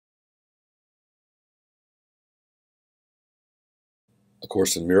A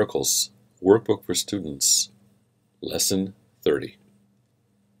Course in Miracles, Workbook for Students, Lesson 30.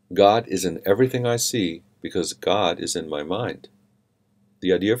 God is in everything I see because God is in my mind.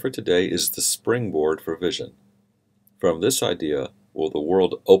 The idea for today is the springboard for vision. From this idea will the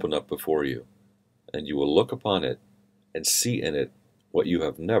world open up before you, and you will look upon it and see in it what you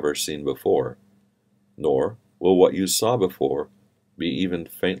have never seen before, nor will what you saw before be even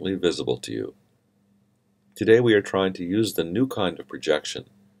faintly visible to you. Today we are trying to use the new kind of projection.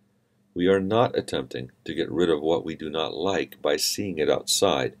 We are not attempting to get rid of what we do not like by seeing it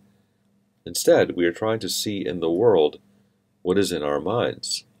outside. Instead, we are trying to see in the world what is in our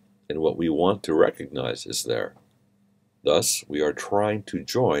minds and what we want to recognize is there. Thus, we are trying to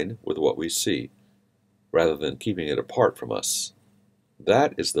join with what we see, rather than keeping it apart from us.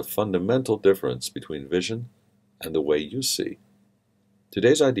 That is the fundamental difference between vision and the way you see.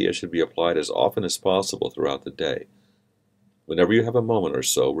 Today's idea should be applied as often as possible throughout the day. Whenever you have a moment or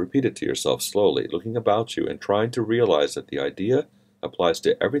so, repeat it to yourself slowly, looking about you and trying to realize that the idea applies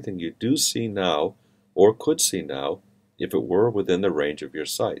to everything you do see now or could see now if it were within the range of your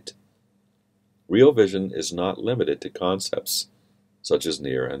sight. Real vision is not limited to concepts such as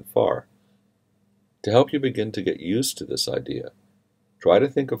near and far. To help you begin to get used to this idea, try to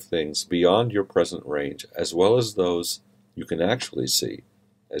think of things beyond your present range as well as those you can actually see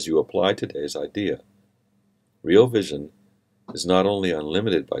as you apply today's idea. Real vision is not only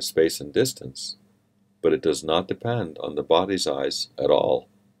unlimited by space and distance, but it does not depend on the body's eyes at all.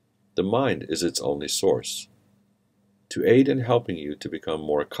 The mind is its only source. To aid in helping you to become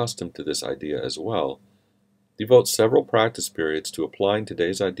more accustomed to this idea as well, devote several practice periods to applying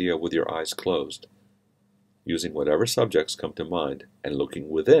today's idea with your eyes closed, using whatever subjects come to mind and looking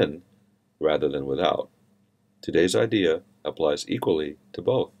within rather than without. Today's idea applies equally to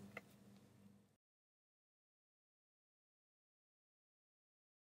both.